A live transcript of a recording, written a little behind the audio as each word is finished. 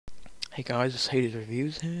Hey guys, it's Hades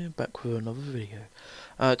Reviews here, back with another video.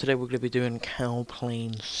 Today we're going to be doing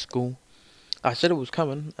cowplain school. I said it was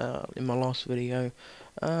coming in my last video,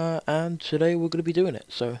 and today we're going to be doing it,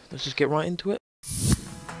 so let's just get right into it.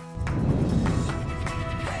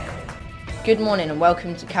 Good morning and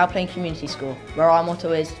welcome to Cowplain Community School, where our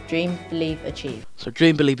motto is Dream, Believe, Achieve. So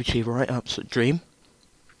dream, believe, achieve, right? So dream.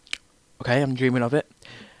 Okay, I'm dreaming of it.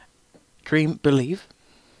 Dream, believe.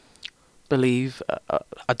 Believe,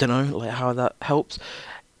 I don't know, like how that helps.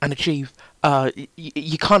 And achieve,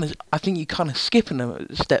 you kind of, I think you kind of skipping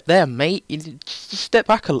a step there, mate. You just step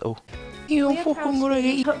back a little. We are proud to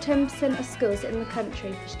be top 10% of schools in the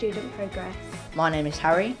country for student progress. My name is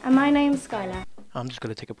Harry. And my name's Skylar. I'm just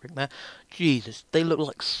gonna take a break there. Jesus, they look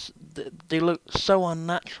like they look so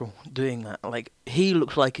unnatural doing that. Like he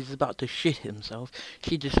looks like he's about to shit himself.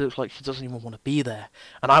 She just looks like she doesn't even want to be there,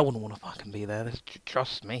 and I wouldn't want to fucking be there.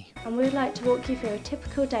 Trust me. And we'd like to walk you through a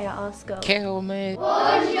typical day at our school. Kill me.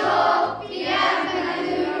 Bonjour,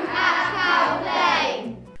 bienvenue at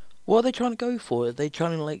Cowplain. What are they trying to go for? Are they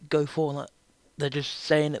trying to like go for like they're just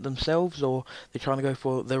saying it themselves, or they're trying to go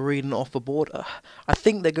for they're reading it off the board? I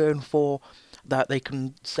think they're going for that they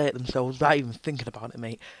can say it themselves without even thinking about it,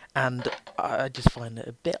 mate. And I just find it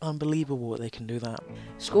a bit unbelievable that they can do that.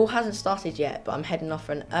 School hasn't started yet, but I'm heading off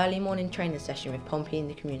for an early morning training session with Pompey in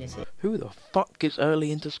the community. Who the fuck gets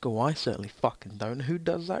early into school? I certainly fucking don't. Who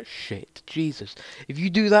does that shit? Jesus. If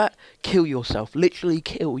you do that, kill yourself. Literally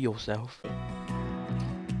kill yourself.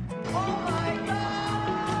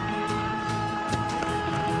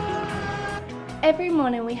 Every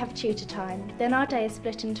morning we have tutor time, then our day is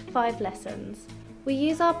split into 5 lessons. We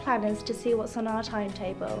use our planners to see what's on our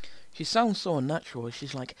timetable. She sounds so unnatural.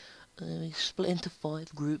 She's like, split into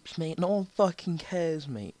 5 groups, mate. No one fucking cares,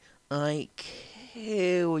 mate.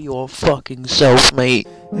 Kill your fucking self, mate.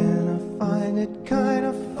 And I find it kind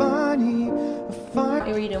of funny.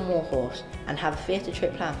 We're reading Warhorse and have a theatre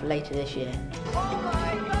trip planned for later this year.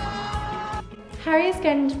 Harry is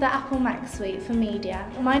going into the Apple Mac suite for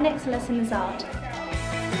media. My next lesson is art.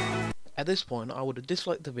 At this point, I would have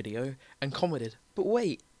disliked the video and commented, but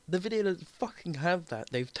wait, the video doesn't fucking have that.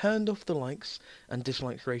 They've turned off the likes and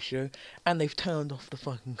dislikes ratio, and they've turned off the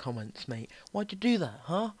fucking comments, mate. Why'd you do that,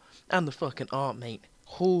 huh? And the fucking art, mate.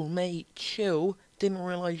 Oh, mate, chill. Didn't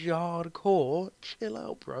realise you're hardcore. Chill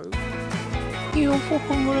out, bro. You're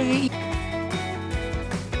fucking great.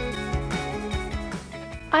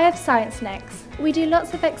 I have science next. We do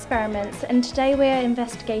lots of experiments and today we are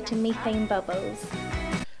investigating methane bubbles.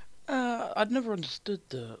 I'd never understood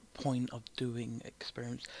the point of doing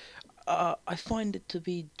experiments. I find it to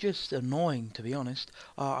be just annoying, to be honest.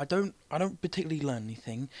 I don't particularly learn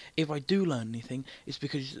anything. If I do learn anything, it's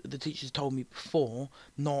because the teachers told me before,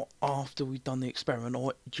 not after we've done the experiment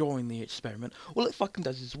or during the experiment. All it fucking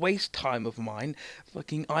does is waste time of mine.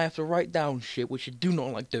 I have to write down shit, which I do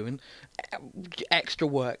not like doing. Extra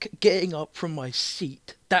work, getting up from my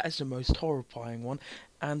seat. That is the most horrifying one.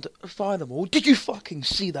 And furthermore, did you fucking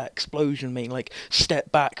see that explosion, mate? Like,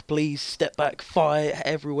 step back, please, step back, fire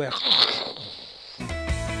everywhere.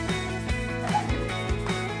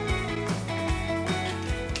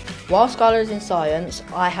 While Skylar is in science,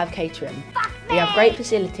 I have catering. We have great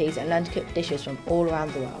facilities and learn to cook dishes from all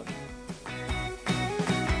around the world.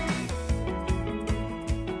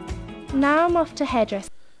 Now I'm off to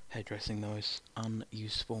hairdressing. Hairdressing, the most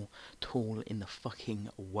unuseful tool in the fucking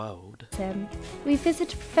world. We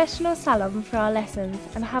visit a professional salon for our lessons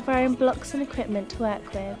and have our own blocks and equipment to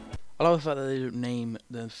work with. I love the fact that they don't name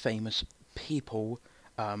the famous people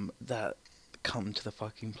that come to the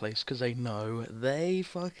fucking place, because they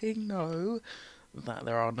fucking know that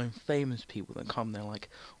there are no famous people that come there like,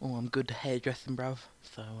 oh, I'm good at hairdressing, bruv,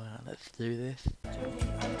 so let's do this.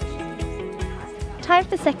 Time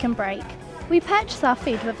for second break. We purchase our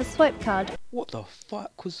food with a swipe card. What the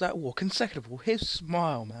fuck was that war? Consecutive. His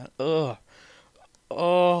smile, man. Ugh.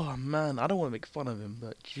 Oh, man. I don't want to make fun of him,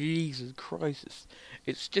 but Jesus Christ.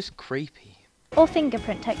 It's just creepy. Or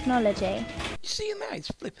fingerprint technology. You see him there? He's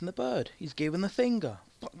flipping the bird. He's giving the finger.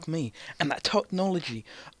 Fuck me. And that technology.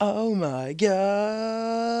 Oh my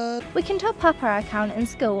god. We can top up our account in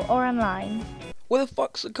school or online. Where the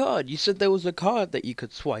fuck's the card? You said there was a card that you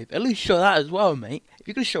could swipe. At least show that as well, mate. If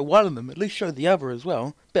you're gonna show one of them, at least show the other as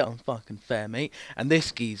well. Bit unfucking fair, mate. And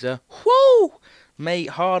this geezer, whoo! Mate,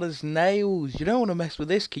 hard as nails. You don't want to mess with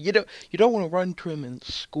this kid. You don't want to run to him in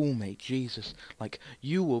school, mate. Jesus. Like,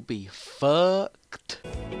 you will be fucked.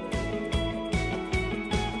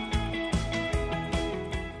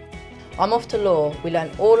 I'm off to law. We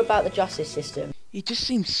learn all about the justice system. He just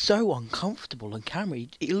seems so uncomfortable on camera.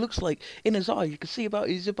 He looks like, in his eyes, you can see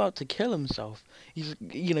he's about to kill himself. He's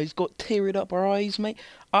got teared up eyes, mate.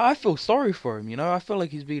 I feel sorry for him, I feel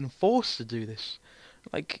like he's being forced to do this.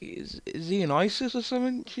 Like, is he in ISIS or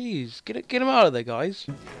something? Jeez, get him out of there, guys.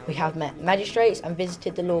 We have met magistrates and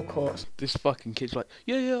visited the law courts. This fucking kid's like,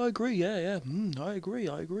 yeah, I agree, yeah, I agree,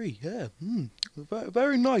 yeah,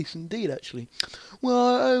 very nice indeed, actually.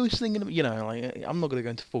 Well, I was thinking, like, I'm not gonna go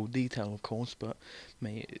into full detail, of course, but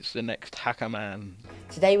mate, it's the next hacker man.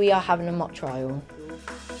 Today we are having a mock trial.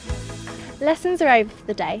 Lessons are over for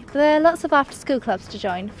the day, but there are lots of after-school clubs to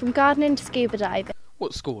join, from gardening to scuba diving.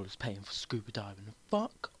 What school is paying for scuba diving?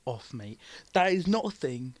 Fuck off, mate. That is not a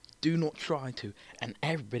thing. Do not try to. And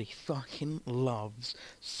everybody fucking loves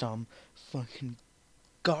some fucking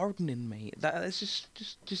gardening, mate. That's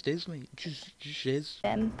just is, mate. Just is.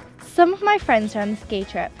 Some of my friends are on the ski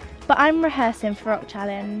trip, but I'm rehearsing for Rock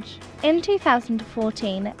Challenge. In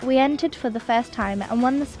 2014, we entered for the first time and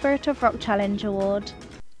won the Spirit of Rock Challenge award.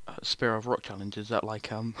 Spirit of Rock Challenge, is that like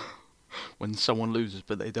when someone loses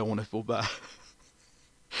but they don't want to feel bad?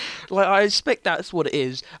 Like, I expect that's what it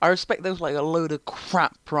is. I respect there's like a load of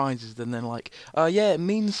crap prizes and then like, yeah, it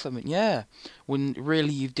means something, yeah. When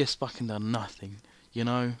really you've just fucking done nothing,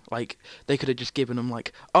 Like, they could have just given them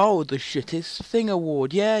like, oh, the shittest thing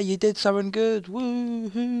award, yeah, you did something good,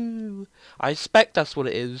 woohoo. I expect that's what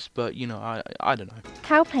it is, but, I don't know.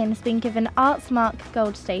 Cowplain has been given Arts Mark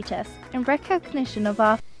Gold status in recognition of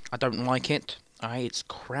our... I don't like it. It's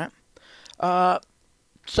crap.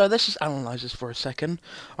 So let's just analyse this for a second,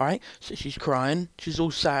 alright? So she's crying, she's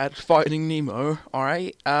all sad, fighting Nemo,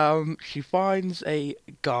 alright? She finds a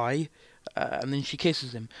guy, and then she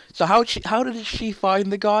kisses him. So how did she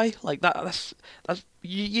find the guy? Like, that's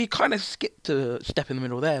you kind of skipped a step in the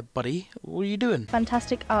middle there, buddy. What are you doing?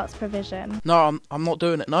 fantastic arts provision. No, I'm not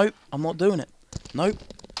doing it. Nope, I'm not doing it. Nope.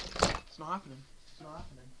 It's not happening. It's not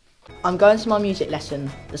happening. I'm going to my music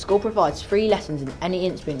lesson. The school provides free lessons in any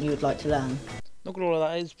instrument you would like to learn. Not gonna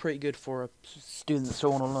lie, that is pretty good for a student that's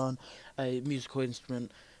want to learn a musical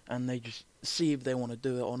instrument and they just see if they want to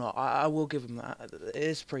do it or not. I will give them that. It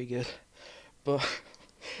is pretty good. But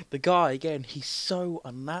the guy, again, he's so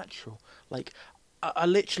unnatural. Like, I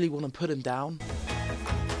literally want to put him down.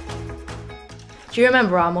 Do you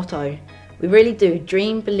remember our motto? We really do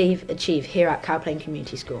dream, believe, achieve here at Cowplain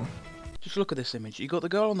Community School. Just look at this image. You got the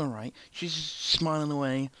girl on the right. She's smiling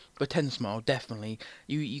away. Pretend smile, definitely.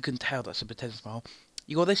 You can tell that's a pretend smile.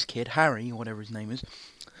 You got this kid, Harry, or whatever his name is,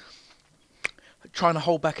 trying to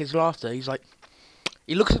hold back his laughter. He's like,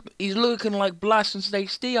 he's looking like Blast and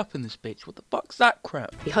Stage D up in this bitch. What the fuck's that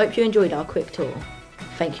crap? We hope you enjoyed our quick tour.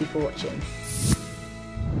 Thank you for watching.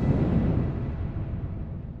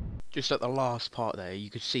 Just at the last part there, you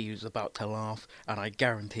could see he was about to laugh, and I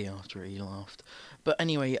guarantee after he laughed. But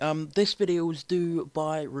anyway, this video was due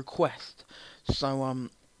by request, so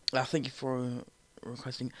I thank you for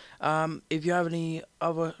requesting. If you have any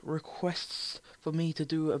other requests for me to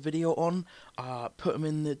do a video on, put them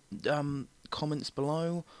in the comments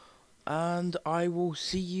below, and I will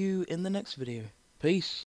see you in the next video. Peace.